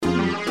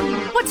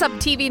What's up,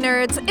 TV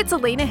nerds? It's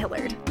Elena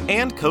Hillard.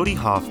 And Cody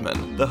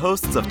Hoffman, the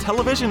hosts of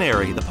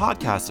Televisionary, the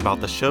podcast about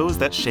the shows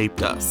that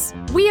shaped us.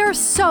 We are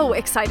so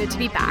excited to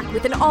be back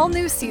with an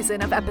all-new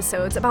season of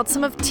episodes about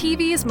some of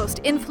TV's most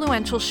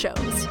influential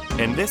shows.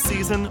 And this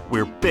season,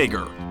 we're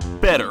bigger,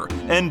 better,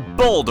 and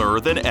bolder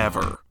than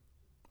ever.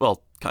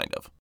 Well, kind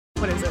of.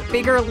 What is it?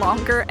 Bigger,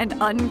 longer, and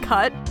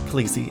uncut?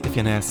 Pleasey, if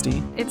you're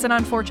nasty. It's an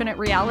unfortunate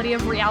reality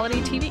of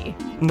reality TV.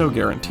 No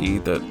guarantee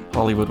that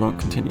Hollywood won't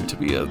continue to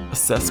be a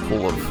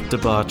cesspool of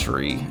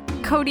debauchery.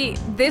 Cody,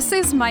 this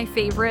is my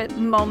favorite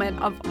moment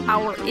of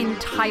our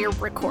entire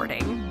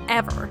recording,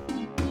 ever.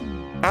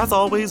 As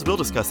always, we'll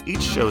discuss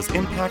each show's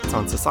impacts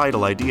on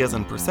societal ideas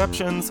and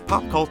perceptions,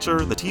 pop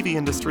culture, the TV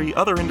industry,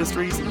 other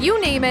industries.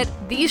 You name it,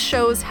 these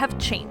shows have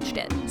changed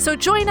it. So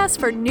join us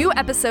for new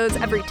episodes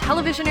every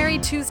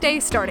Televisionary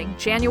Tuesday starting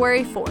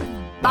January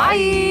 4th.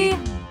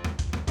 Bye!